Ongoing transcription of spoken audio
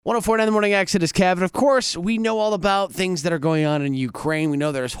104.9 The Morning Exit is Kevin. Of course, we know all about things that are going on in Ukraine. We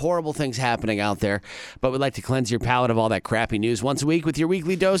know there's horrible things happening out there, but we'd like to cleanse your palate of all that crappy news once a week with your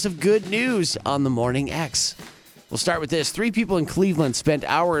weekly dose of good news on The Morning X. We'll start with this. 3 people in Cleveland spent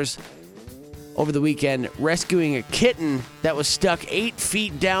hours over the weekend rescuing a kitten that was stuck 8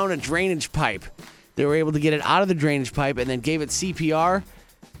 feet down a drainage pipe. They were able to get it out of the drainage pipe and then gave it CPR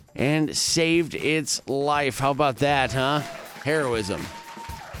and saved its life. How about that, huh? Heroism.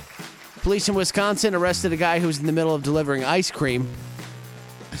 Police in Wisconsin arrested a guy who was in the middle of delivering ice cream.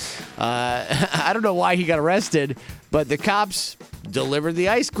 I don't know why he got arrested, but the cops delivered the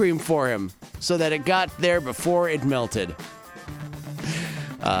ice cream for him so that it got there before it melted.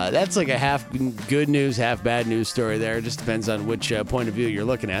 That's like a half good news, half bad news story there. It just depends on which point of view you're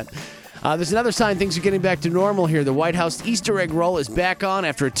looking at. There's another sign things are getting back to normal here. The White House Easter egg roll is back on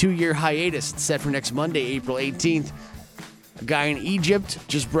after a 2-year hiatus. It's set for next Monday, April 18th. A guy in Egypt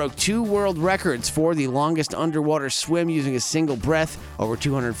just broke 2 world records for the longest underwater swim using a single breath, over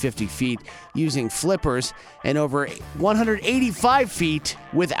 250 feet using flippers, and over 185 feet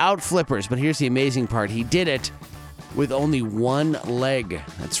without flippers. But here's the amazing part. He did it with only one leg.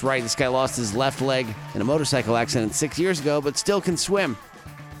 That's right. This guy lost his left leg in a motorcycle accident 6 years ago, but still can swim.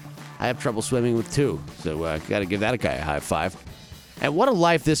 I have trouble swimming with 2, so got to give that guy a high five. And what a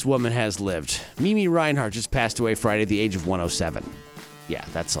life this woman has lived. Mimi Reinhardt just passed away Friday at the age of 107. Yeah,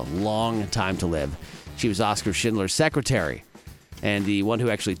 that's a long time to live. She was Oskar Schindler's secretary and the one who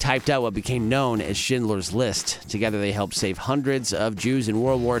actually typed out what became known as Schindler's List. Together they helped save hundreds of Jews in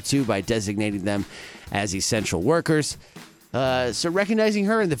World War II by designating them as essential workers. So recognizing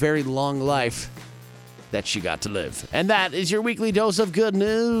her in the very long life that she got to live. And that is your weekly dose of good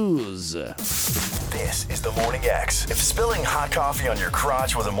news. This is the Morning X. If spilling hot coffee on your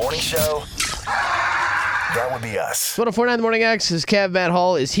crotch was a morning show, that would be us. 104.9 The Morning X is Kev. Matt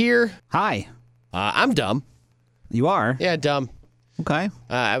Hall is here. Hi. I'm dumb. You are? Yeah, dumb. Okay.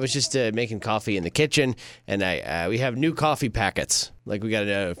 I was just making coffee in the kitchen, and we have new coffee packets. Like we got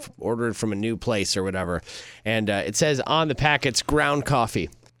to order it from a new place or whatever. And it says on the packets, ground coffee.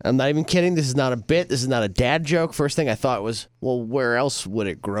 I'm not even kidding. This is not a bit. This is not a dad joke. First thing I thought was, well, where else would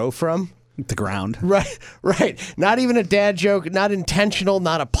it grow from? The ground. Right. Not even a dad joke, not intentional,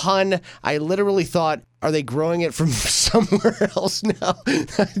 not a pun. I literally thought, are they growing it from somewhere else now?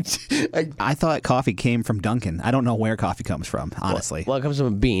 I thought coffee came from Dunkin'. I don't know where coffee comes from, honestly. Well, it comes from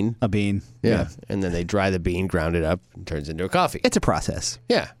a bean. A bean. Yeah. And then they dry the bean, ground it up, and turns into a coffee. It's a process.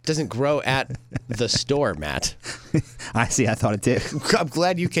 Yeah. It doesn't grow at the store, Matt. I see. I thought it did. I'm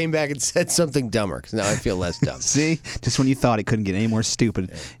glad you came back and said something dumber, because now I feel less dumb. See? Just when you thought it couldn't get any more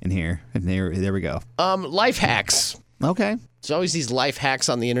stupid in here. And there we go. Life hacks. Okay. There's always these life hacks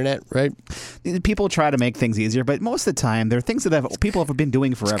on the internet, right? People try to make things easier, but most of the time, they're things that people have been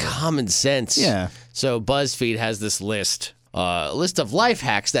doing forever. It's common sense. Yeah. So BuzzFeed has this list of life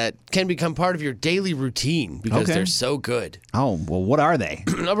hacks that can become part of your daily routine because they're so good. Oh, well, what are they?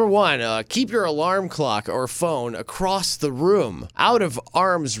 Number 1, keep your alarm clock or phone across the room, out of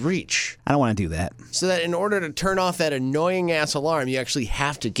arm's reach. I don't want to do that. So that in order to turn off that annoying-ass alarm, you actually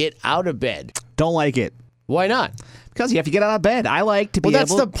have to get out of bed. Don't like it. Why not? Because you have to get out of bed. I like to be able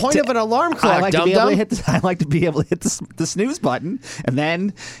to... Well, that's the point of an alarm clock, I like to be able to hit the snooze button, and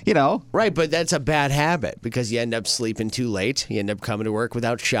then, Right, but that's a bad habit because you end up sleeping too late. You end up coming to work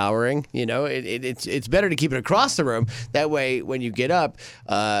without showering. It's better to keep it across the room. That way, when you get up...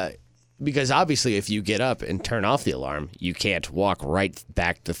 because obviously, if you get up and turn off the alarm, you can't walk right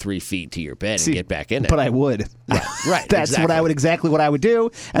back the 3 feet to your bed and get back in it. But I would. Right. That's exactly. exactly what I would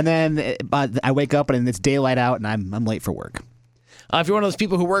do. And then I wake up and it's daylight out and I'm late for work. If you're one of those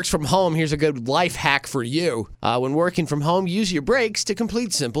people who works from home, here's a good life hack for you. When working from home, use your breaks to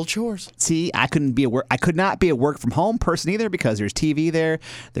complete simple chores. See, I could not be a work from home person either because there's TV there,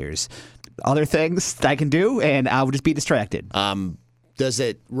 there's other things I can do, and I would just be distracted. Does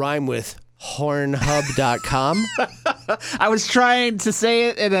it rhyme with hornhub.com? I was trying to say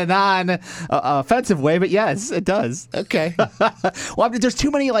it in a non-offensive way, but yes, it does. Okay. Well, there's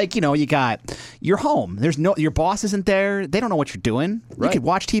too many, you got your home. Your boss isn't there. They don't know what you're doing. Right. You could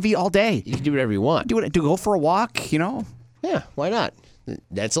watch TV all day. You can do whatever you want. Go for a walk, Yeah, why not?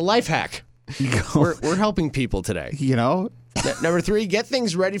 That's a life hack. We're helping people today. Number 3, get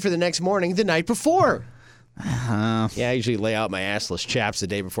things ready for the next morning the night before. Yeah, I usually lay out my assless chaps the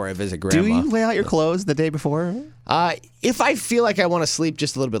day before I visit Grandma. Do you lay out your clothes the day before? If I feel like I want to sleep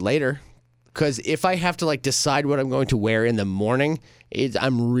just a little bit later, because if I have to decide what I'm going to wear in the morning,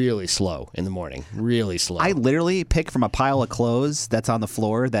 I'm really slow in the morning. Really slow. I literally pick from a pile of clothes that's on the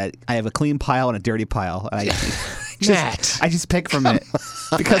floor that I have a clean pile and a dirty pile. I Matt. I just pick from it.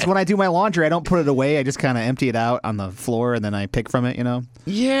 Because when I do my laundry, I don't put it away. I just kind of empty it out on the floor, and then I pick from it,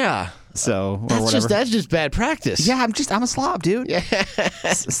 Yeah. So, or That's whatever. that's just bad practice. Yeah, I'm a slob, dude. Yeah.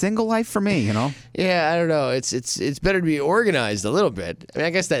 Single life for me, Yeah, I don't know. It's better to be organized a little bit. I mean, I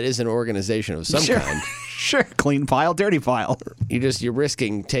guess that is an organization of some kind. Sure. Clean pile, dirty pile. You're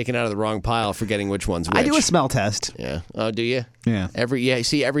risking taking out of the wrong pile, forgetting which one's which. I do a smell test. Yeah. Oh, do you? Yeah. Every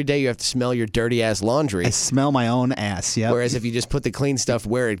day you have to smell your dirty ass laundry. I smell my own ass, yeah. Whereas if you just put the clean stuff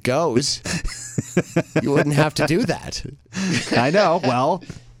where it goes, you wouldn't have to do that. I know. Well,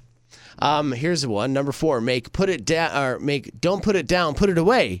 here's one. Number 4, don't put it down, put it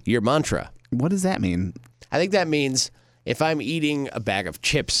away. Your mantra. what does that mean? I think that means if I'm eating a bag of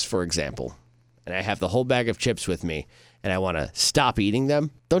chips, for example, and I have the whole bag of chips with me and I want to stop eating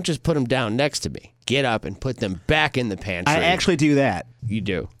them, don't just put them down next to me. Get up and put them back in the pantry. I actually do that. You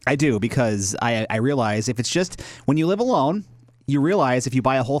do? I do, because I realize if it's just when you live alone, you realize if you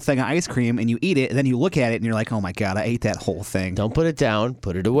buy a whole thing of ice cream and you eat it, and then you look at it and you're like, oh my God, I ate that whole thing. Don't put it down.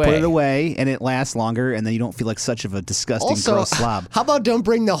 Put it away. Put it away, and it lasts longer, and then you don't feel like such of a disgusting, gross slob. How about don't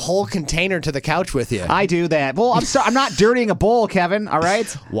bring the whole container to the couch with you? I do that. Well, I'm not dirtying a bowl, Kevin, all right?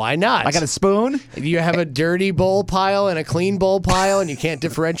 Why not? I got a spoon. If you have a dirty bowl pile and a clean bowl pile and you can't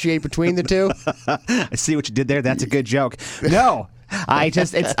differentiate between the two? I see what you did there. That's a good joke. No.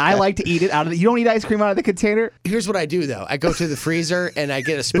 I like to eat it out of you don't eat ice cream out of the container? Here's what I do, though. I go to the freezer and I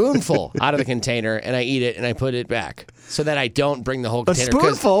get a spoonful out of the container and I eat it and I put it back so that I don't bring the whole A container.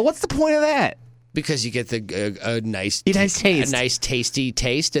 spoonful? What's the point of that? Because you get a nice taste. a nice tasty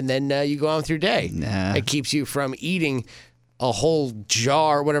taste, and then you go on with your day. Nah. It keeps you from eating a whole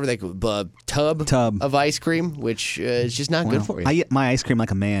jar, whatever they call tub of ice cream, which is just not good for you. I eat my ice cream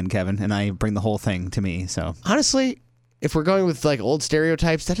like a man, Kevin, and I bring the whole thing to me. So Honestly, if we're going with like old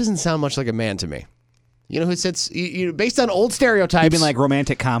stereotypes, that doesn't sound much like a man to me. You know who sits based on old stereotypes? you mean like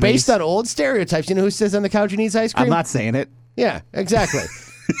romantic comedies? Based on old stereotypes, you know who sits on the couch and eats ice cream? I'm not saying it. Yeah, exactly.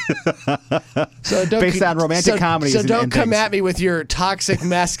 So don't Based on romantic comedies. So don't and come things. at me with your toxic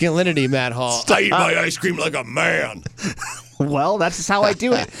masculinity, Matt Hall. I eat my ice cream like a man. Well, that's just how I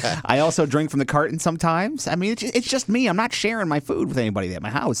do it. I also drink from the carton sometimes. I mean, it's just me. I'm not sharing my food with anybody at my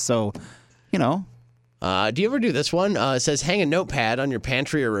house. So, Do you ever do this one? It says hang a notepad on your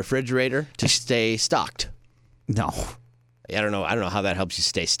pantry or refrigerator to stay stocked. No. I don't know how that helps you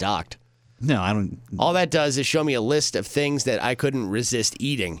stay stocked. No, I don't. All that does is show me a list of things that I couldn't resist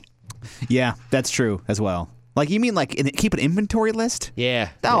eating. Yeah, that's true as well. Like, you mean like keep an inventory list? Yeah.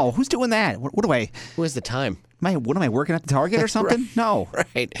 No, who's doing that? What do I? Who has the time? What am I working at the Target or something? No.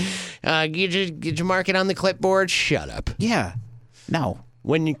 Right. Get your market on the clipboard. Shut up. Yeah. No.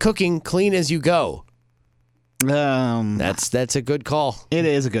 When you're cooking, clean as you go. That's a good call. It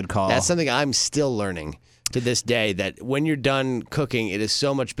is a good call. That's something I'm still learning to this day, that when you're done cooking, it is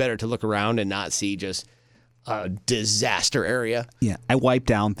so much better to look around and not see just a disaster area. Yeah, I wipe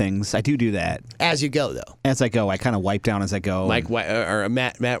down things. I do that. As you go, though. As I go. I kind of wipe down as I go.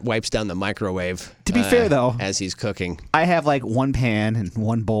 Matt wipes down the microwave. To be fair, though, as he's cooking. I have like one pan and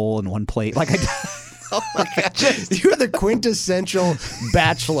one bowl and one plate. Like Oh my God. You're the quintessential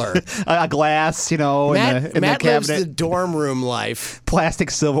bachelor. a glass, in Matt the lives cabinet. the dorm room life.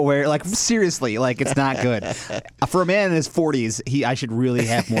 Plastic silverware. Like, seriously, like, it's not good. For a man in his 40s, I should really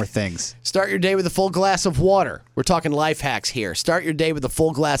have more things. Start your day with a full glass of water. We're talking life hacks here. Start your day with a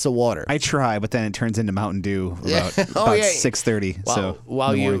full glass of water. I try, but then it turns into Mountain Dew about 6:30.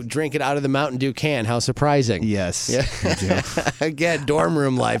 While you drink it out of the Mountain Dew can. How surprising. Yes. Yeah. I do. Again, dorm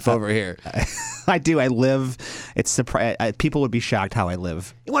room life over here. I do. I live. It's people would be shocked how I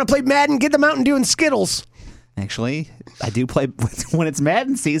live. You want to play Madden? Get the Mountain Dew and Skittles. Actually, I do play when it's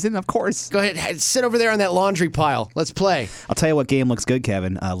Madden season, of course. Go ahead. Sit over there on that laundry pile. Let's play. I'll tell you what game looks good,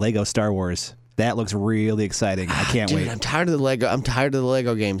 Kevin. Lego Star Wars. That looks really exciting. I can't wait. I'm tired of the Lego. I'm tired of the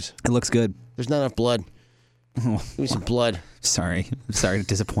Lego games. It looks good. There's not enough blood. Give me some blood. Sorry. I'm sorry to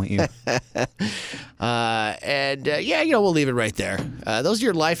disappoint you. We'll leave it right there. Those are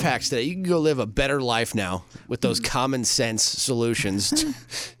your life hacks today. You can go live a better life now with those common sense solutions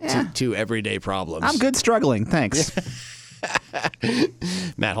to everyday problems. I'm good struggling. Thanks.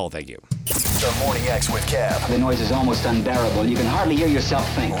 Matt Hall, thank you. The Morning X with Cab. The noise is almost unbearable. You can hardly hear yourself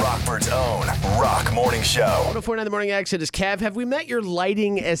think. Rockford's own Rock Morning Show. 1049 The Morning X, it is Cav. Have we met your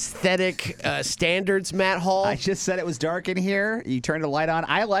lighting aesthetic standards, Matt Hall? I just said it was dark in here. You turned the light on.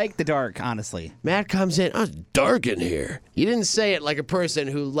 I like the dark, honestly. Matt comes in, it's dark in here. You didn't say it like a person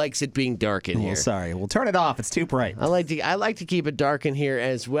who likes it being dark in here. Well, sorry. We'll turn it off. It's too bright. I like to keep it dark in here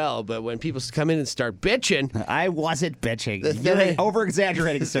as well, but when people come in and start bitching, I wasn't bitching. You're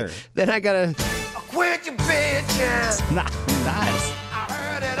over-exaggerating, sir. Then I gotta. Quit your bitching. Nice. I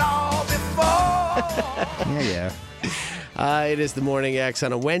heard it all before. Yeah. It is the Morning X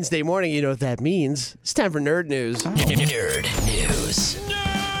on a Wednesday morning. You know what that means. It's time for Nerd News. Nerd News.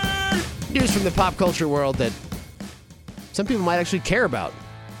 News from the pop culture world that some people might actually care about.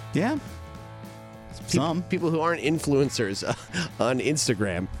 Yeah. Some. People who aren't influencers on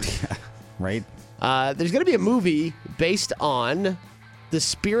Instagram. Right. There's going to be a movie based on the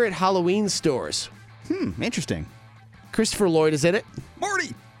Spirit Halloween stores. Interesting. Christopher Lloyd is in it.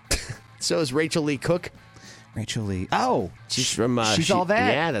 Morty. So is Rachel Lee Cook. Rachel Lee. Oh. She's from... she's all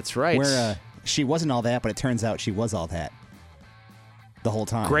that. Yeah, that's right. Where she wasn't all that, but it turns out she was all that. The whole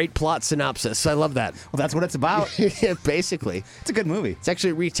time. Great plot synopsis. I love that. Well, that's what it's about. Yeah, basically. It's a good movie. It's actually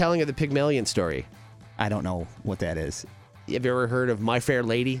a retelling of the Pygmalion story. I don't know what that is. Have you ever heard of My Fair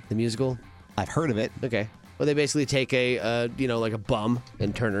Lady, the musical? I've heard of it. Okay. Well, they basically take like a bum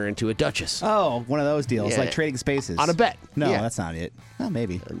and turn her into a duchess. Oh, one of those deals, Yeah. like Trading Spaces. On a bet. No, Yeah. that's not it. Oh,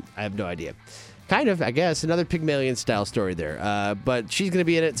 maybe. I have no idea. Kind of, I guess. Another Pygmalion-style story there. But she's going to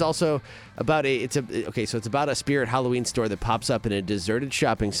be in it. It's also about it's about a Spirit Halloween store that pops up in a deserted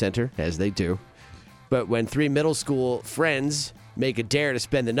shopping center, as they do. But when 3 middle school friends make a dare to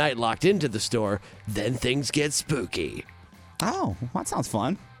spend the night locked into the store, then things get spooky. Oh, well, that sounds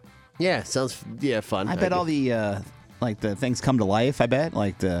fun. Yeah, sounds fun. I bet all the the things come to life. I bet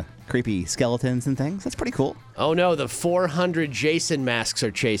like the creepy skeletons and things. That's pretty cool. Oh no, the 400 Jason masks are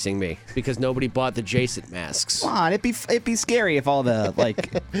chasing me because nobody bought the Jason masks. Come on, it'd be scary if all the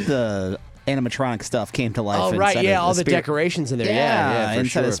the animatronic stuff came to life. Oh right, instead yeah, of all the Spirit- decorations in there. Yeah, for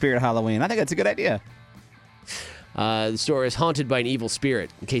instead sure. of Spirit Halloween. I think that's a good idea. The store is haunted by an evil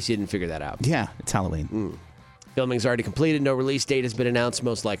spirit. In case you didn't figure that out. Yeah, it's Halloween. Filming's already completed. No release date has been announced.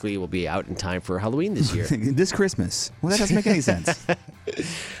 Most likely it will be out in time for Halloween this year. This Christmas. Well, that doesn't make any sense.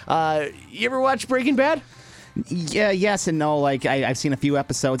 You ever watch Breaking Bad? Yeah, yes and no. Like I've seen a few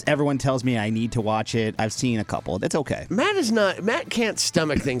episodes. Everyone tells me I need to watch it. I've seen a couple. It's okay. Matt can't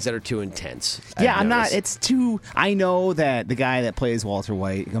stomach things that are too intense. Yeah, I've I'm not. noticed. It's too. I know that the guy that plays Walter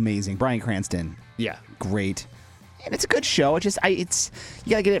White, amazing. Bryan Cranston, Yeah. great. And it's a good show. You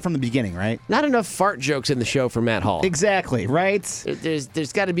gotta get it from the beginning, right? Not enough fart jokes in the show for Matt Hall. Exactly, right?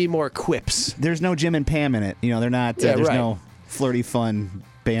 There's got to be more quips. There's no Jim and Pam in it. They're not. Yeah, there's right. no flirty, fun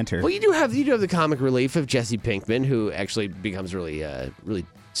banter. Well, you do have the comic relief of Jesse Pinkman, who actually becomes really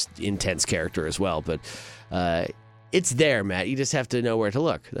intense character as well. But it's there, Matt. You just have to know where to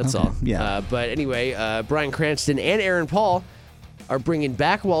look. That's all. Yeah. But anyway, Bryan Cranston and Aaron Paul are bringing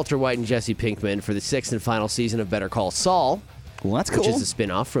back Walter White and Jesse Pinkman for the 6th and final season of Better Call Saul. Well, that's cool. Which is a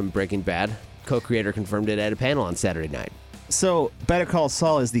spin-off from Breaking Bad. Co-creator confirmed it at a panel on Saturday night. So, Better Call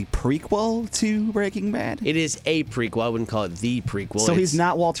Saul is the prequel to Breaking Bad? It is a prequel. I wouldn't call it the prequel. So he's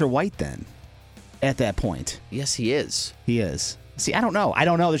not Walter White then, at that point? Yes, he is. He is. See, I don't know. I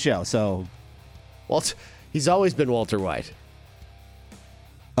don't know the show, so... He's always been Walter White.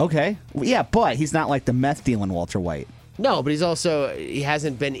 Okay. Well, yeah, but he's not like the meth-dealing Walter White. No, but he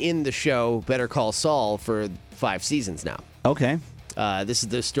hasn't been in the show Better Call Saul for 5 seasons now. Okay. This is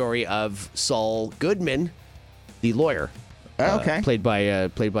the story of Saul Goodman, the lawyer. Okay. Played by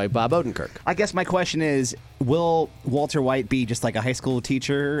Bob Odenkirk. I guess my question is, will Walter White be just like a high school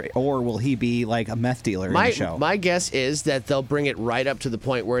teacher, or will he be like a meth dealer in the show? My guess is that they'll bring it right up to the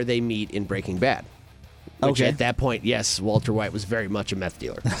point where they meet in Breaking Bad. Which Okay. at that point, yes, Walter White was very much a meth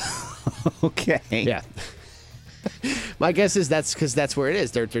dealer. Okay. Yeah. My guess is that's because that's where it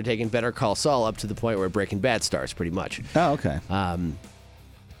is. They're taking Better Call Saul up to the point where Breaking Bad starts, pretty much. Oh, okay.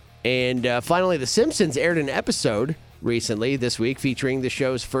 And finally, The Simpsons aired an episode recently this week featuring the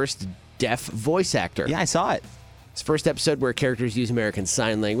show's first deaf voice actor. Yeah, I saw it. It's the first episode where characters use American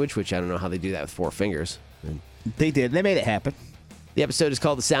Sign Language, which I don't know how they do that with 4 fingers. They did. They made it happen. The episode is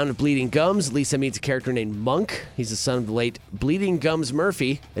called The Sound of Bleeding Gums. Lisa meets a character named Monk. He's the son of the late Bleeding Gums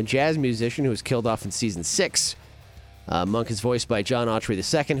Murphy, a jazz musician who was killed off in season 6. Monk is voiced by John Autry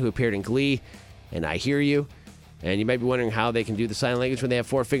II, who appeared in Glee and I Hear You. And you might be wondering how they can do the sign language when they have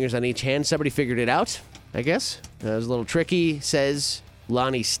 4 fingers on each hand. Somebody figured it out, I guess. It was a little tricky, says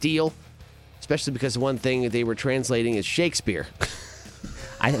Lonnie Steele, especially because the one thing they were translating is Shakespeare.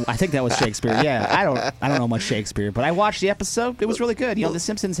 I think that was Shakespeare. Yeah, I don't know much Shakespeare, but I watched the episode. It was really good. The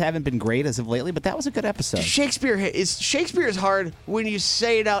Simpsons haven't been great as of lately, but that was a good episode. Shakespeare is hard when you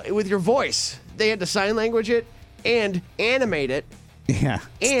say it out with your voice. They had to sign language it and animate it Yeah.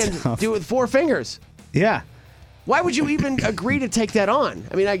 and tough. do it with 4 fingers. Yeah. Why would you even agree to take that on?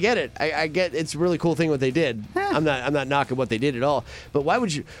 I mean, I get it. I get it's a really cool thing what they did. I'm not knocking what they did at all. But why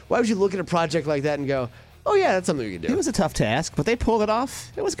would you look at a project like that and go, Oh, yeah, that's something we can do. It was a tough task, but they pulled it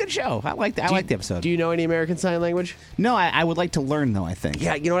off. It was a good show. I liked the episode. Do you know any American Sign Language? No, I would like to learn, though, I think.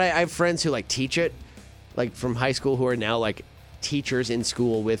 Yeah, you know what? I have friends who, like, teach it, like, from high school who are now, like, teachers in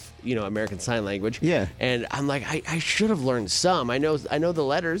school with, American Sign Language. Yeah. And I'm like, I should have learned some. I know the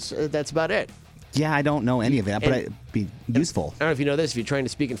letters. That's about it. Yeah, I don't know any of that, but it'd be useful. I don't know if you know this. If you're trying to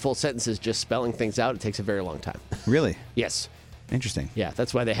speak in full sentences, just spelling things out, it takes a very long time. Really? Yes. Interesting. Yeah,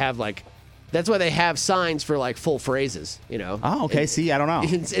 that's why they have signs for like full phrases, Oh, okay. See, I don't know.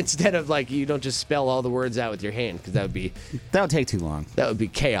 Instead of like you don't just spell all the words out with your hand because that would take too long. That would be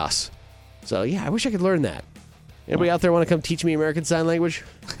chaos. So yeah, I wish I could learn that. Anybody out there want to come teach me American Sign Language?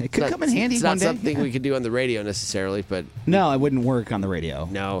 It could come in handy. It's one not day. something we could do on the radio necessarily, but no, it wouldn't work on the radio.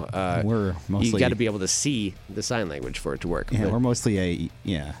 No, we're mostly you got to be able to see the sign language for it to work. Yeah, we're mostly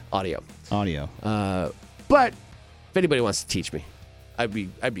audio. But if anybody wants to teach me, I'd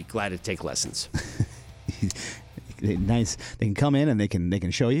be glad to take lessons. Nice. They can come in and they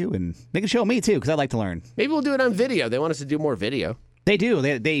can show you, and they can show me too because I like to learn. Maybe we'll do it on video. They want us to do more video. They do.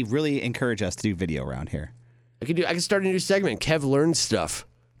 They really encourage us to do video around here. I can start a new segment. Kev learns stuff.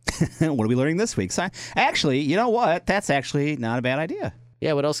 What are we learning this week? Actually, you know what? That's actually not a bad idea.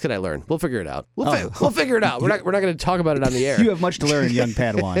 Yeah, what else can I learn? We'll figure it out. We'll figure it out. We're not going to talk about it on the air. You have much to learn, young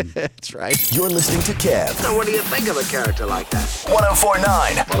Padawan. That's right. You're listening to Kev. So what do you think of a character like that?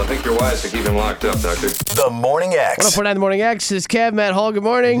 104.9. Well, I think you're wise to keep him locked up, Doctor. The Morning X. 104.9 The Morning X is Kev, Matt Hall. Good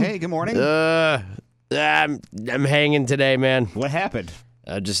morning. Hey, good morning. I'm hanging today, man. What happened?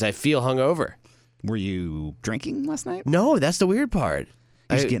 I feel hungover. Were you drinking last night? No, that's the weird part.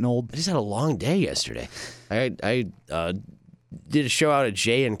 You're just getting old. I just had a long day yesterday. I did a show out at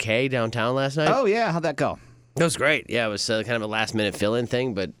J&K downtown last night. Oh, yeah. How'd that go? It was great. Yeah, it was kind of a last-minute fill-in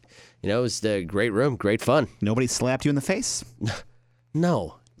thing, but, it was a great room, great fun. Nobody slapped you in the face?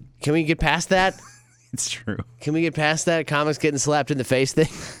 No. Can we get past that? It's true. Can we get past that comics getting slapped in the face thing?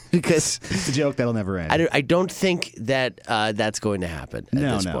 Because it's a joke that'll never end. I don't think that that's going to happen at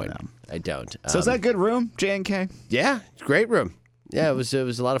this point. No. I don't. So is that a good room, J&K? Yeah, it's a great room. Yeah, it was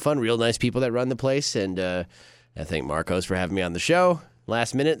a lot of fun. Real nice people that run the place, and I thank Marcos for having me on the show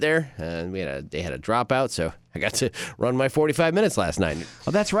last minute there. And they had a dropout, so I got to run my 45 minutes last night.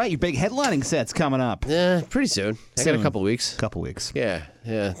 Oh, that's right. Your big headlining set's coming up. Yeah, pretty soon. I got a couple weeks. Yeah.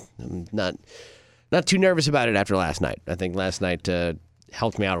 I'm not too nervous about it after last night. I think last night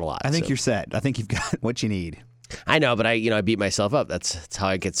helped me out a lot. I think you're set. I think you've got what you need. I know, but I beat myself up. That's how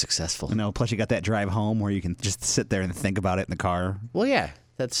I get successful. I know. Plus, you got that drive home where you can just sit there and think about it in the car. Well, yeah,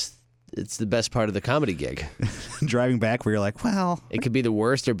 it's the best part of the comedy gig. Driving back, where you're like, well, it could be the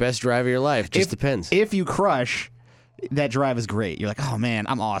worst or best drive of your life. Just depends. If you crush, that drive is great. You're like, oh man,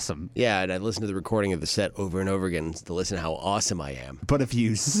 I'm awesome. Yeah, and I listen to the recording of the set over and over again to listen to how awesome I am. But if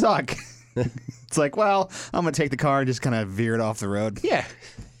you suck, it's like, well, I'm gonna take the car and just kind of veer it off the road. Yeah.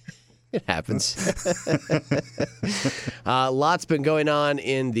 It happens. Lots been going on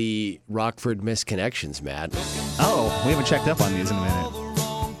in the Rockford misconnections, Matt. Oh, we haven't checked up on these in a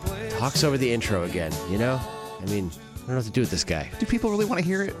minute. Talks over the intro again, I mean, I don't know what to do with this guy. Do people really want to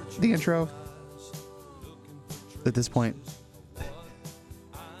hear it, the intro? At this point?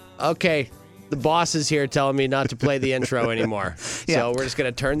 Okay, the boss is here telling me not to play the intro anymore. Yeah. So we're just going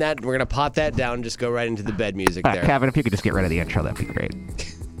to turn that, we're going to pop that down and just go right into the bed music there. Kevin, if you could just get rid of the intro, that'd be great.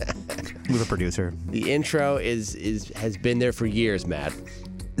 With a producer. The intro has been there for years, Matt.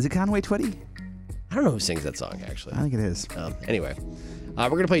 Is it Conway Twitty? I don't know who sings that song, actually. I think it is. Anyway, we're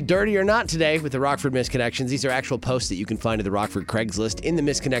going to play Dirty or Not today with the Rockford Misconnections. These are actual posts that you can find at the Rockford Craigslist in the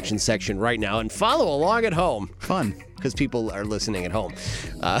Misconnections section right now. And follow along at home. Fun. Because people are listening at home.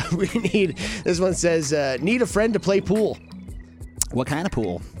 This one says, need a friend to play pool. What kind of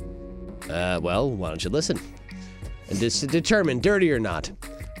pool? Well, why don't you listen? And just determine dirty or not.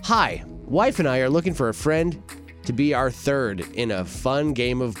 Hi, wife and I are looking for a friend to be our third in a fun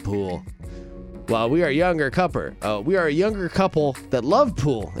game of pool. Well, we are a younger couple that love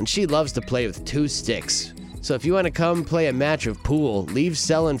pool, and she loves to play with 2 sticks. So if you want to come play a match of pool, leave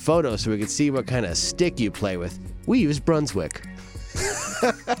selling photos so we can see what kind of stick you play with. We use Brunswick.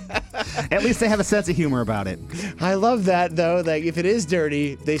 At least they have a sense of humor about it. I love that, though. Like, if it is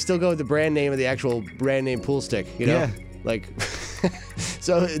dirty, they still go with the brand name of the actual brand name pool stick, Yeah. Like,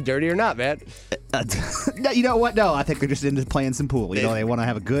 so dirty or not, man? No, you know what? No, I think they're just into playing some pool. They want to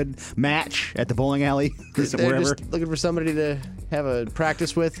have a good match at the bowling alley or They're wherever. just looking for somebody to have a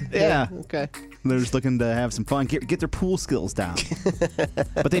practice with. Yeah. Okay. They're just looking to have some fun, get their pool skills down.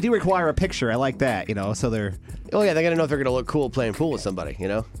 But they do require a picture. I like that, so they're... Oh, yeah, they got to know if they're going to look cool playing pool with somebody,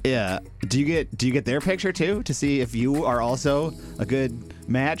 Yeah. Do you get their picture, too, to see if you are also a good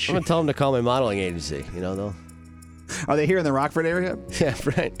match? I'm going to tell them to call my modeling agency, they'll... Are they here in the Rockford area? Yeah,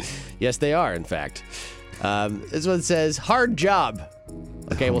 right. Yes, they are, in fact. This one says, hard job.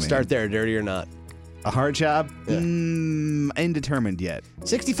 Okay, we'll start there, dirty or not. A hard job? Yeah. Indetermined yet.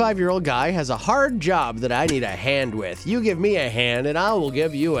 65-year-old guy has a hard job that I need a hand with. You give me a hand, and I will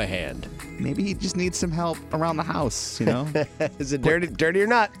give you a hand. Maybe he just needs some help around the house, Is it dirty or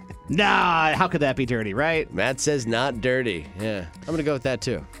not? Nah, how could that be dirty, right? Matt says not dirty. Yeah, I'm going to go with that,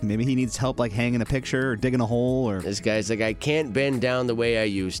 too. Maybe he needs help, like hanging a picture or digging a hole. Or This guy's like, I can't bend down the way I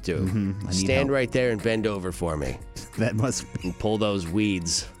used to. I need Stand help. right there and bend over for me. That must be... And pull those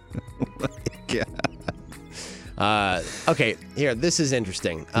weeds. God. Okay, here, this is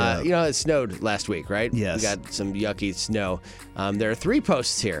interesting. Yeah. It snowed last week, right? Yes. We got some yucky snow. There are 3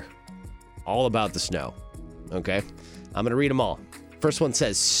 posts here all about the snow. Okay? I'm going to read them all. First one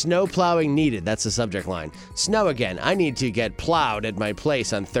says, snow plowing needed. That's the subject line. Snow again. I need to get plowed at my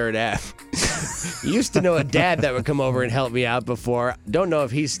place on 3rd Ave. Used to know a dad that would come over and help me out before. Don't know if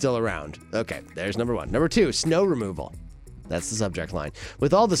he's still around. Okay, there's number 1. Number 2, snow removal. That's the subject line.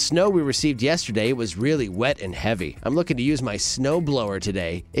 With all the snow we received yesterday, it was really wet and heavy. I'm looking to use my snow blower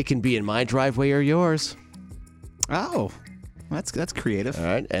today. It can be in my driveway or yours. Oh, that's creative. All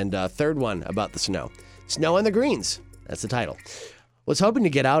right, and third one about the snow. Snow on the greens. That's the title. Was hoping to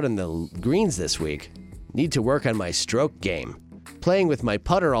get out in the greens this week. Need to work on my stroke game. Playing with my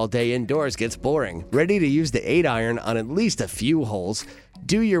putter all day indoors gets boring. Ready to use the 8-iron on at least a few holes.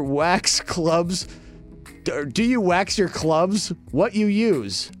 Do you wax your clubs? What you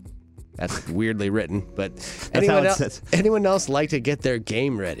use? That's weirdly written, but anyone else like to get their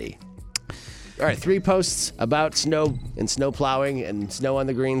game ready? All right, 3 posts about snow and snow plowing and snow on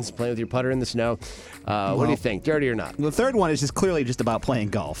the greens, playing with your putter in the snow. What do you think, dirty or not? The third one is just clearly just about playing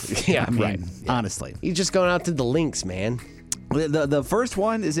golf. Yeah, I mean, right. Yeah. Honestly. He's just going out to the links, man. The first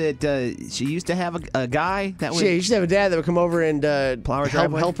one, is it she used to have a guy that would She used to have a dad that would come over and Plow her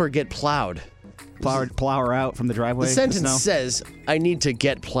driveway? help her get plowed. plow her out from the driveway? The sentence says, I need to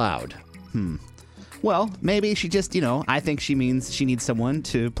get plowed. Well, maybe she just, I think she means she needs someone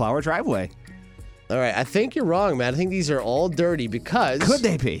to plow her driveway. All right, I think you're wrong, Matt. I think these are all dirty because... Could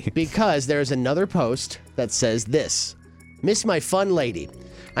they be? Because there's another post that says this. Miss my fun lady.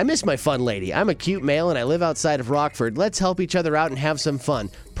 I miss my fun lady. I'm a cute male and I live outside of Rockford. Let's help each other out and have some fun.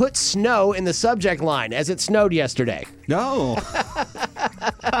 Put snow in the subject line as it snowed yesterday. No.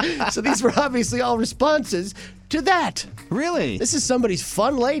 So these were obviously all responses to that. Really? This is somebody's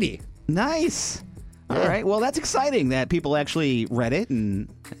fun lady. Nice. All right. Well, that's exciting that people actually read it and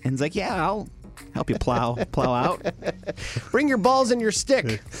it's like, yeah, I'll help you plow out. Bring your balls and your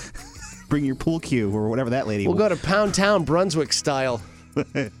stick. Bring your pool cue or whatever that lady. We'll go to Pound Town, Brunswick style.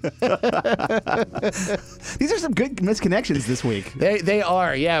 These are some good misconnections this week. They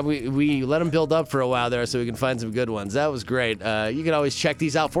are, yeah. We let them build up for a while there so we can find some good ones. That was great. You can always check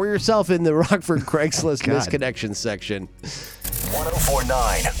these out for yourself in the Rockford Craigslist misconnections section.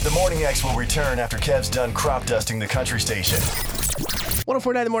 104.9. The Morning X will return after Kev's done crop dusting the country station.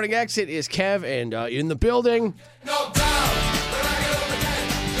 104.9 The Morning X. It is Kev, and in the building,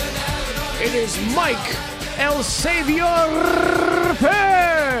 it is Mike El Savior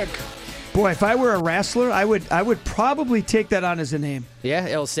Peck. Boy, if I were a wrestler, I would probably take that on as a name. Yeah,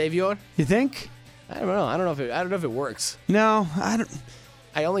 El Savior. You think? I don't know. I don't know if it works. No, I don't.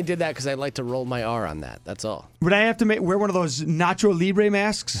 I only did that because I'd like to roll my R on that. That's all. Would I have to wear one of those Nacho Libre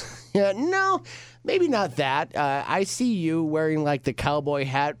masks? Yeah, no, maybe not that. I see you wearing like the cowboy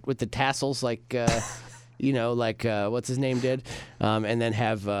hat with the tassels, like what's his name did, and then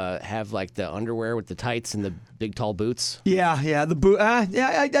have like the underwear with the tights and the big tall boots. Yeah, the boot.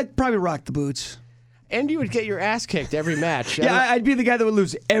 I'd probably rock the boots. And you would get your ass kicked every match. I'd be the guy that would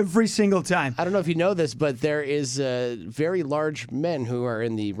lose every single time. I don't know if you know this, but there is very large men who are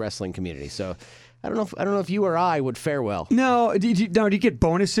in the wrestling community. So I don't know if you or I would fare well. No, do you get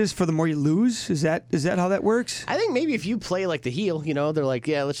bonuses for the more you lose? Is that how that works? I think maybe if you play like the heel, they're like,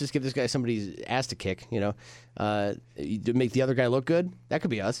 yeah, let's just give this guy somebody's ass to kick, to make the other guy look good. That could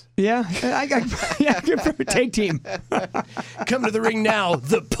be us. Yeah, I could take team. Come to the ring now,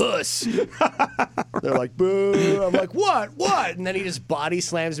 the puss. They're like, boo. I'm like, what? And then he just body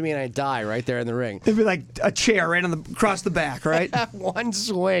slams me and I die right there in the ring. It'd be like a chair right across the back, right? One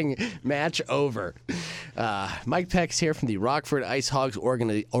swing, match over. Mike Peck's here from the Rockford Ice Hogs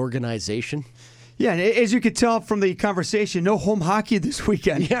organization. Yeah, and as you could tell from the conversation, no home hockey this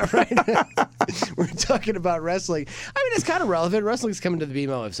weekend. Yeah, right. We're talking about wrestling. I mean, it's kind of relevant. Wrestling's coming to the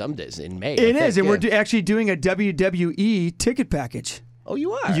BMO of some days in May. It is, and we're actually doing a WWE ticket package. Oh,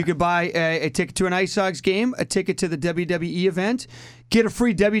 you are? You could buy a ticket to an Ice Hogs game, a ticket to the WWE event, get a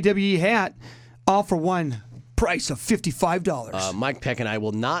free WWE hat, all for one price of $55. Mike Peck and I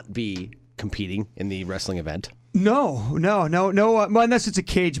will not be competing in the wrestling event. No. Well, unless it's a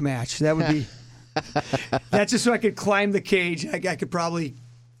cage match. That would be... That's just so I could climb the cage. I could probably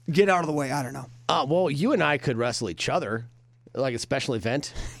get out of the way. I don't know. Well, you and I could wrestle each other, like a special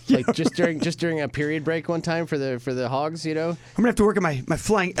event, like just during a period break one time for the Hogs. You know, I'm gonna have to work on my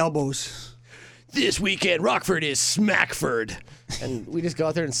flying elbows. This weekend, Rockford is Smackford, and we just go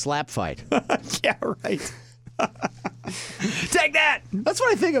out there and slap fight. Yeah, right. Take that. That's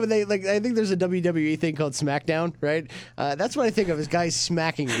what I think of. I think there's a WWE thing called SmackDown, right? That's what I think of as guys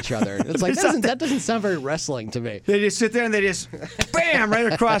smacking each other. It's like that doesn't sound very wrestling to me. They just sit there and they just bam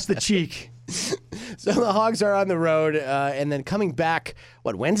right across the cheek. So the Hogs are on the road, and then coming back.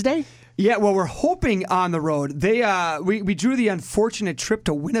 What, Wednesday? Yeah, well, we're hoping on the road. We drew the unfortunate trip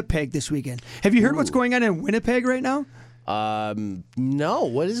to Winnipeg this weekend. Have you heard what's going on in Winnipeg right now? No.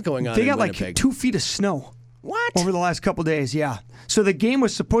 What is going on? They got Winnipeg? like 2 feet of snow. What? Over the last couple days, yeah. So the game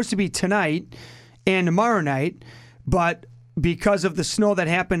was supposed to be tonight and tomorrow night, but because of the snow that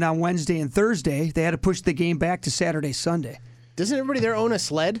happened on Wednesday and Thursday, they had to push the game back to Saturday, Sunday. Doesn't everybody there own a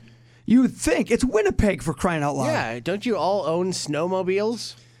sled? You would think. It's Winnipeg, for crying out loud. Yeah, don't you all own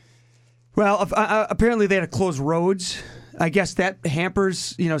snowmobiles? Well, apparently they had to close roads. I guess that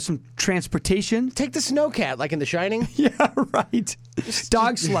hampers, some transportation. Take the snowcat, like in The Shining. Yeah, right.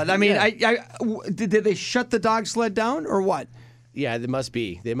 Dog sled. I mean, did they shut the dog sled down or what? Yeah, there must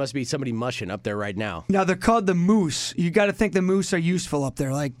be. There must be somebody mushing up there right now. Now, they're called the moose. You got to think the moose are useful up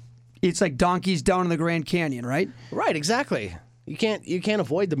there. It's like donkeys down in the Grand Canyon, right? Right, exactly. You can't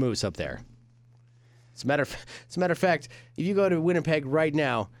avoid the moose up there. As a matter of fact, if you go to Winnipeg right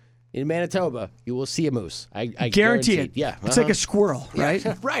now, in Manitoba, you will see a moose. I guarantee it. Yeah, it's like a squirrel, right?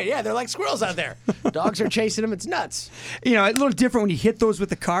 Yeah. Right. Yeah, they're like squirrels out there. Dogs are chasing them. It's nuts. A little different when you hit those with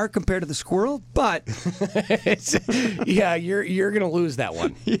the car compared to the squirrel, but yeah, you're gonna lose that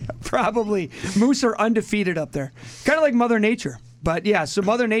one. Yeah, probably. Moose are undefeated up there, kind of like Mother Nature. But yeah, so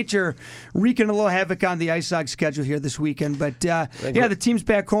Mother Nature wreaking a little havoc on the Ice Hogs schedule here this weekend. But the team's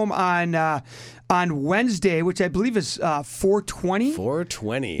back home on Wednesday, which I believe is 420.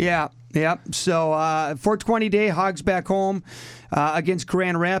 420. Yeah. So 420 day, Hogs back home against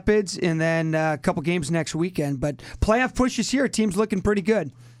Grand Rapids, and then a couple games next weekend. But playoff push is here. Team's looking pretty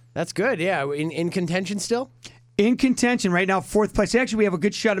good. That's good. Yeah, in contention still. In contention right now, fourth place. Actually, we have a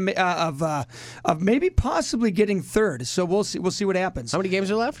good shot of maybe possibly getting third. So we'll see. We'll see what happens. How many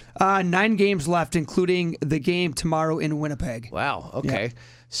games are left? 9 games left, including the game tomorrow in Winnipeg. Wow. Okay. Yeah.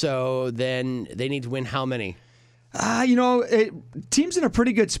 So then they need to win how many? Teams in a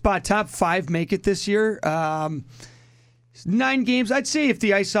pretty good spot. Top 5 make it this year. 9 games. I'd say if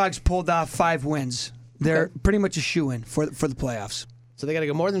the Ice Hogs pulled off 5 wins, they're pretty much a shoo-in for the playoffs. So they got to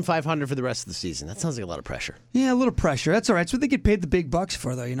go more than 500 for the rest of the season. That sounds like a lot of pressure. Yeah, a little pressure. That's all right. That's what they get paid the big bucks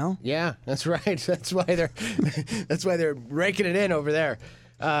for, though. Yeah, that's right. That's why they're raking it in over there.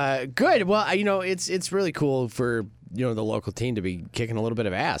 Good. Well, it's really cool for the local team to be kicking a little bit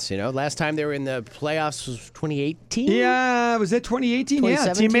of ass. Last time they were in the playoffs was 2018. Yeah, was that 2018? Yeah,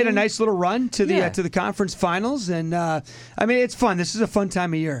 the team made a nice little run to the conference finals, and it's fun. This is a fun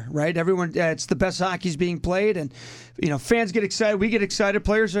time of year, right? Everyone, it's the best hockey's being played, and fans get excited. We get excited.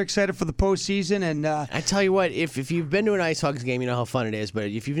 Players are excited for the postseason, and I tell you what, if you've been to an Ice Hogs game, you know how fun it is. But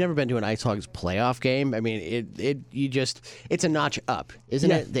if you've never been to an Ice Hogs playoff game, I mean, it's a notch up,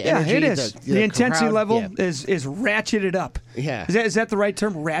 isn't it? The energy, it is. The intensity crowd, level is ratcheted up. Yeah. Is that the right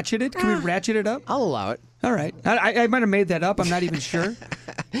term? Ratcheted? Can we ratchet it up? I'll allow it. All right. I might have made that up. I'm not even sure.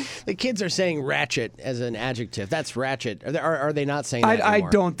 The kids are saying ratchet as an adjective. That's ratchet. Are they not saying that I anymore?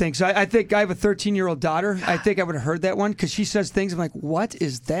 don't think so. I think I have a 13-year-old daughter. I think I would have heard that one because she says things. I'm like, what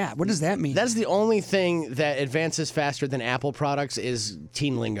is that? What does that mean? That's the only thing that advances faster than Apple products is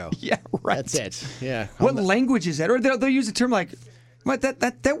teen lingo. Yeah, right. That's it. Yeah. What language is that? Or they'll use a term like, what?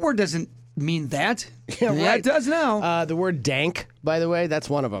 That word doesn't mean that. Yeah, right. Yeah, it does now. The word dank, by the way, that's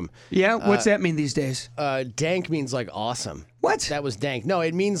one of them. Yeah, what's that mean these days? Dank means like awesome. What? That was dank. No,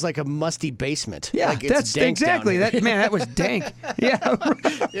 it means like a musty basement. Yeah, like it's that's dank exactly down that. Man, that was dank. Yeah.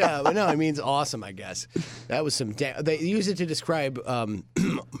 Yeah, but no, it means awesome, I guess. That was some dank. They use it to describe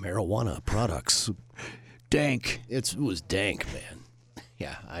marijuana products. Dank. It was dank, man.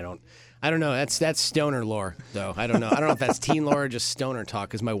 Yeah, I I don't know. That's stoner lore, though. I don't know. I don't know if that's teen lore or just stoner talk,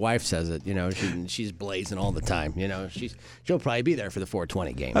 because my wife says it. She's blazing all the time. She'll probably be there for the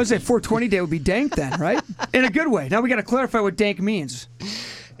 420 game. I would say 420 day would be dank then, right? In a good way. Now we got to clarify what dank means.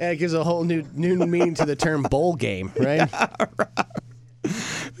 Yeah, it gives a whole new meaning to the term bowl game, right? Yeah, right.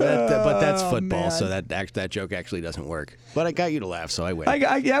 But that's football, so that joke actually doesn't work. But I got you to laugh, so I win.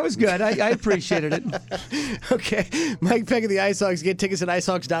 That was good. I appreciated it. Okay. Mike Peck of the Ice Hogs. Get tickets at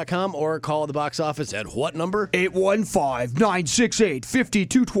icehawks.com or call the box office at what number?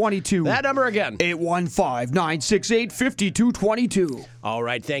 815-968-5222. That number again. 815-968-5222. All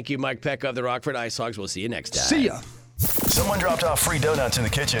right. Thank you, Mike Peck of the Rockford Ice Hogs. We'll see you next time. See ya. Someone dropped off free donuts in the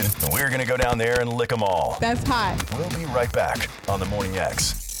kitchen, and we're going to go down there and lick them all. That's hot. We'll be right back on The Morning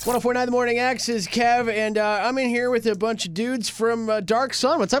X. 104.9 The Morning X is Kev, and I'm in here with a bunch of dudes from Dark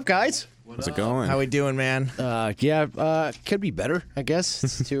Sun. What's up, guys? How's it going? How we doing, man? Could be better, I guess.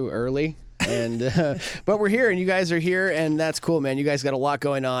 It's too early. But we're here, and you guys are here, and that's cool, man. You guys got a lot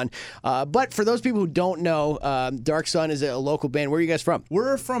going on. But for those people who don't know, Dark Sun is a local band. Where are you guys from?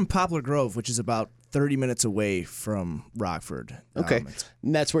 We're from Poplar Grove, which is about 30 minutes away from Rockford. Okay.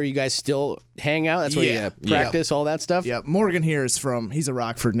 And that's where you guys still hang out? That's where you practice, all that stuff? Yeah. Morgan here he's a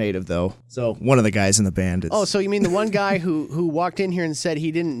Rockford native, though. So one of the guys in the band. Oh, so you mean the one guy who walked in here and said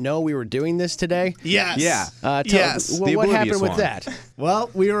he didn't know we were doing this today? Yes. Yeah. Yes. What happened with that? Well,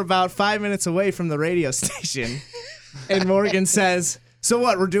 we were about 5 minutes away from the radio station, and Morgan says, "So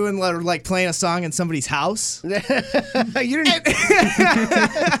what? We're doing like playing a song in somebody's house?" You didn't.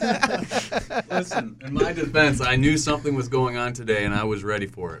 Listen, in my defense, I knew something was going on today, and I was ready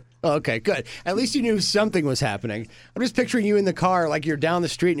for it. Okay, good. At least you knew something was happening. I'm just picturing you in the car, like you're down the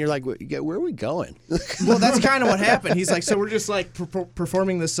street, and you're like, "Where are we going?" Well, that's kind of what happened. He's like, "So we're just like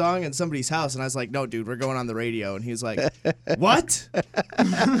performing this song in somebody's house," and I was like, "No, dude, we're going on the radio." And he was like, "What?"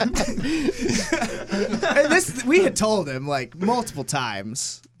 And we had told him like multiple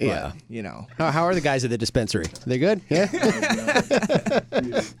times. But, yeah, How are the guys at the dispensary? Are they good? Yeah.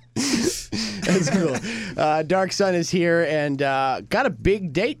 That's cool. Dark Sun is here, and got a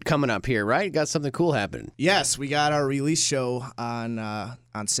big date coming up here, right? Got something cool happening. Yes, we got our release show on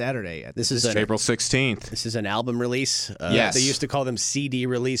Saturday. This is April 16th. This is an album release. Yes. They used to call them CD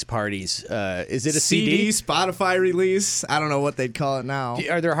release parties. Is it a CD? Spotify release? I don't know what they'd call it now.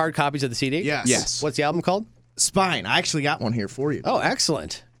 Are there hard copies of the CD? Yes. What's the album called? Spine. I actually got one here for you. Oh,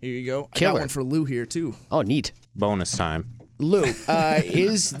 excellent. Here you go. Killer. I got one for Lou here, too. Oh, neat. Bonus time. Lou,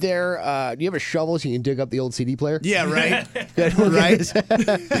 is there, do you have a shovel so you can dig up the old CD player? Yeah, right. Good. Right.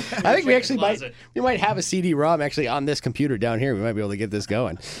 I think we actually might have a CD-ROM actually on this computer down here. We might be able to get this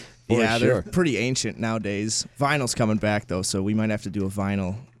going. Yeah, they're pretty ancient nowadays. Vinyl's coming back, though, so we might have to do a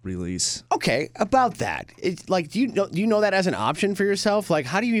vinyl release. Okay, about that. It's like, do you know that as an option for yourself? Like,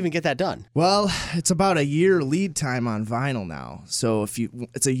 how do you even get that done? Well, it's about a year lead time on vinyl now. So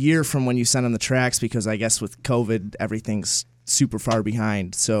it's a year from when you send them the tracks, because I guess with COVID, everything's super far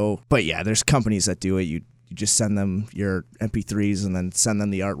behind. So, but yeah, there's companies that do it. You just send them your MP3s and then send them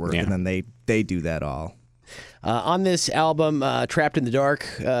the artwork, and then they do that all. On this album, Trapped in the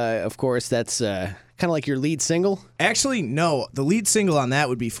Dark, of course, that's kind of like your lead single? Actually, no. The lead single on that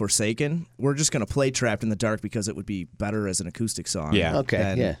would be Forsaken. We're just going to play Trapped in the Dark because it would be better as an acoustic song. Yeah. Okay,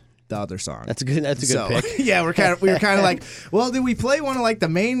 than the other song. That's a good pick. Yeah, we were kind of like, well, do we play one of like the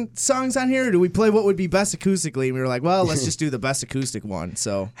main songs on here, or do we play what would be best acoustically? And we were like, well, let's just do the best acoustic one.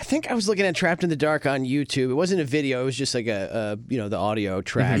 So I think I was looking at Trapped in the Dark on YouTube. It wasn't a video. It was just like the audio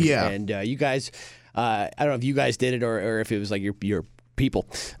track. Yeah. And you guys, I don't know if you guys did it or if it was like your people,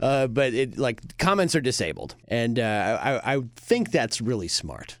 but it like comments are disabled, and I think that's really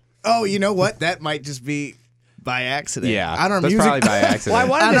smart. Oh, you know what? That might just be by accident. Yeah, on our that's music, probably by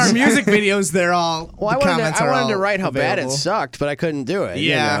accident. On our music videos, they're all. Well, I wanted to write how bad it sucked, but I couldn't do it.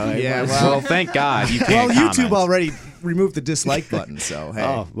 Yeah, Well, thank God you can't comment. YouTube already removed the dislike button, so hey.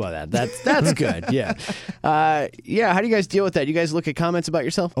 Oh, well, that's good. Yeah, How do you guys deal with that? You guys look at comments about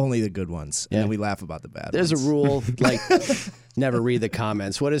yourself? Only the good ones, and we laugh about the bad. There's ones. a rule, like never read the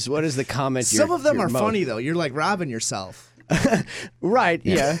comments. What is the comment? Some of them are funny though. You're like robbing yourself. Right?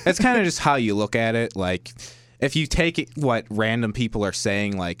 Yeah. It's kind of just how you look at it. Like, if you take it, what random people are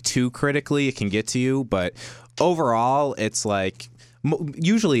saying like too critically, it can get to you. But overall, it's like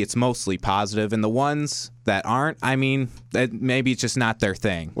usually it's mostly positive, and the ones that aren't, I mean, maybe it's just not their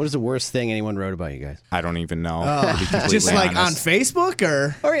thing. What is the worst thing anyone wrote about you guys? I don't even know. To be completely Just like honest. on Facebook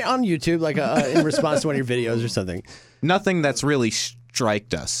or on YouTube, like in response to one of your videos or something. Nothing that's really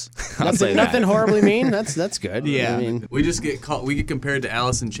striked us. Nothing horribly mean. That's good. Yeah. We just get compared to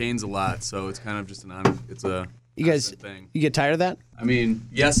Alice in Chains a lot, so it's kind of just You guys, thing. you get tired of that? I mean,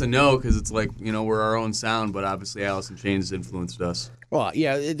 yes and no, because it's like, we're our own sound, but obviously Alice in Chains influenced us. Well,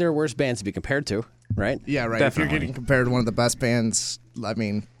 yeah, there are worse bands to be compared to, right? Yeah, right. Definitely. If you're getting compared to one of the best bands, I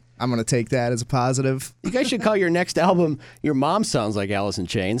mean, I'm going to take that as a positive. You guys should call your next album "Your Mom Sounds Like Alice in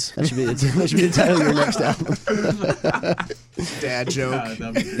Chains." That should be the title of your next album. Dad joke.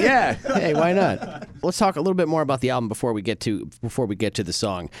 Yeah. Hey, why not? Let's talk a little bit more about the album before we get to the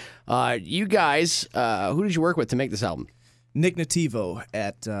song. You guys, who did you work with to make this album? Nick Nativo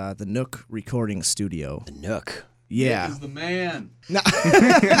at the Nook Recording Studio. The Nook. Yeah. He's the man.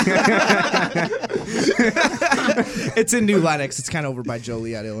 It's in New Lenox. It's kind of over by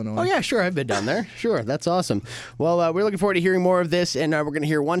Joliet, Illinois. Oh, yeah, sure. I've been down there. Sure. That's awesome. Well, we're looking forward to hearing more of this, and we're going to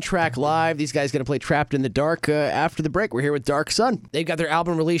hear one track live. These guys going to play Trapped in the Dark after the break. We're here with Dark Sun. They've got their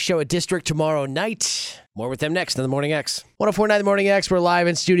album release show at District tomorrow night. More with them next on The Morning X. 104.9 The Morning X. We're live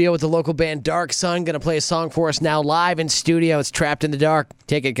in studio with the local band Dark Sun. Going to play a song for us now live in studio. It's Trapped in the Dark.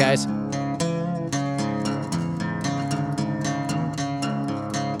 Take it, guys.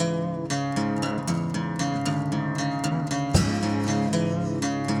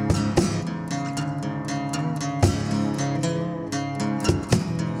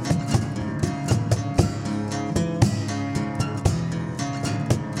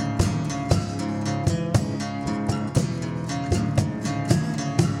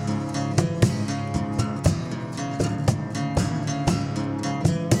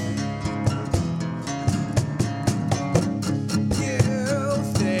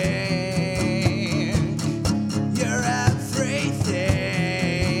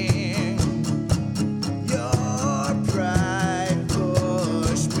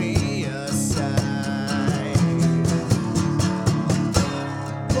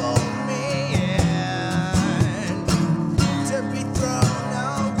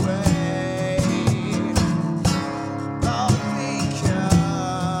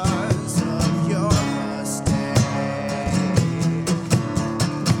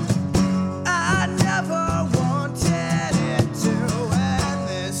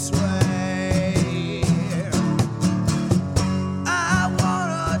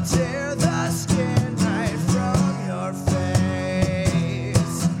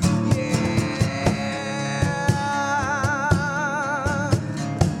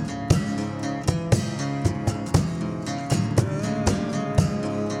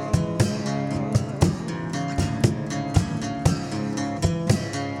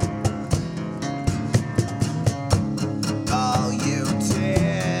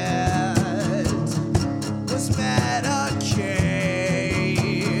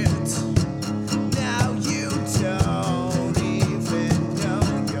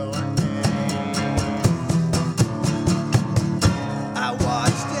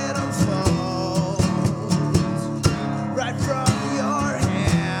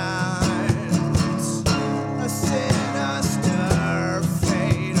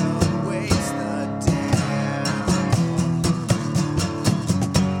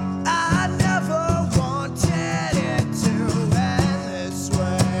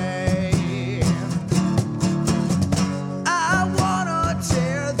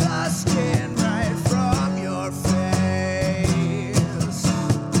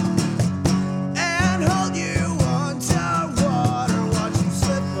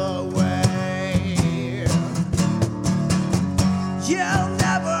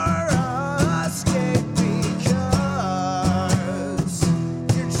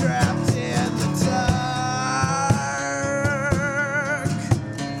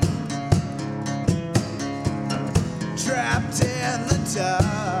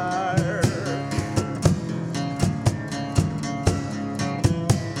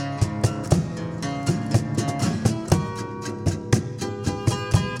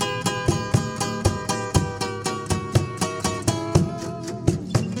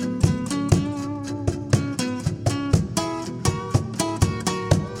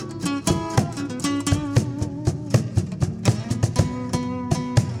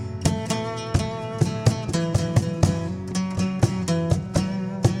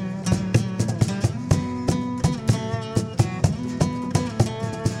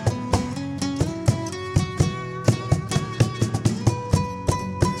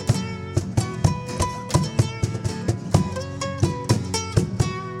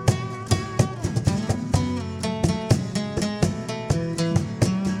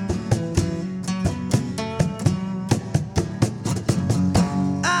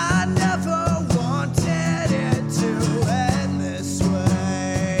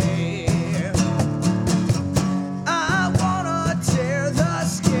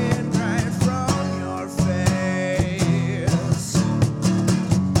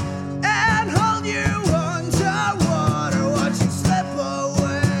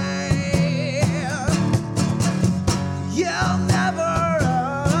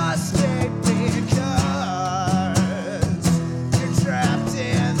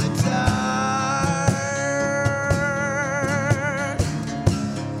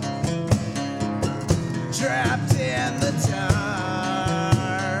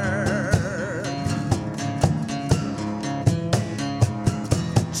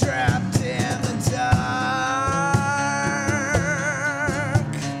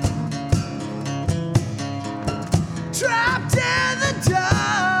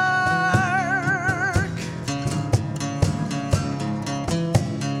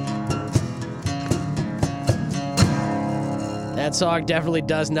 That song definitely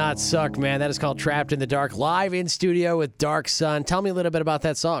does not suck, man. That is called Trapped in the Dark, live in studio with Dark Sun. Tell me a little bit about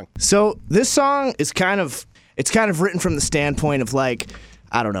that song. So this song is kind of written from the standpoint of like,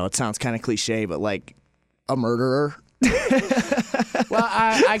 I don't know, it sounds kind of cliche, but like a murderer. Well,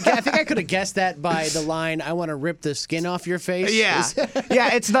 I think I could have guessed that by the line, I want to rip the skin off your face. Yeah.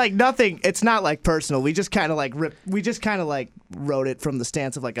 Yeah, it's like nothing, it's not like personal. We just kind of like wrote it from the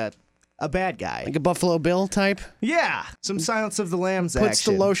stance of like a bad guy. Like a Buffalo Bill type? Yeah. Some Silence of the Lambs Puts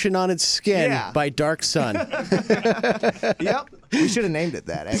action. the lotion on its skin by Dark Sun. Yep. We should have named it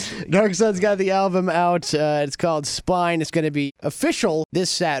that, actually. Dark Sun's got the album out. It's called Spine. It's going to be official this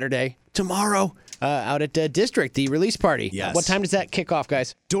Saturday, tomorrow, out at District, the release party. Yes. What time does that kick off,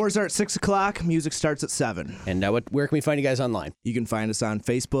 guys? Doors are at 6 o'clock. Music starts at 7. And where can we find you guys online? You can find us on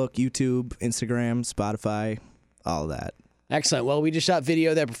Facebook, YouTube, Instagram, Spotify, all of that. Excellent. Well, we just shot video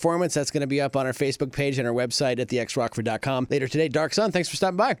of that performance. That's going to be up on our Facebook page and our website at thexrockford.com later today. Dark Sun, thanks for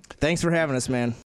stopping by. Thanks for having us, man.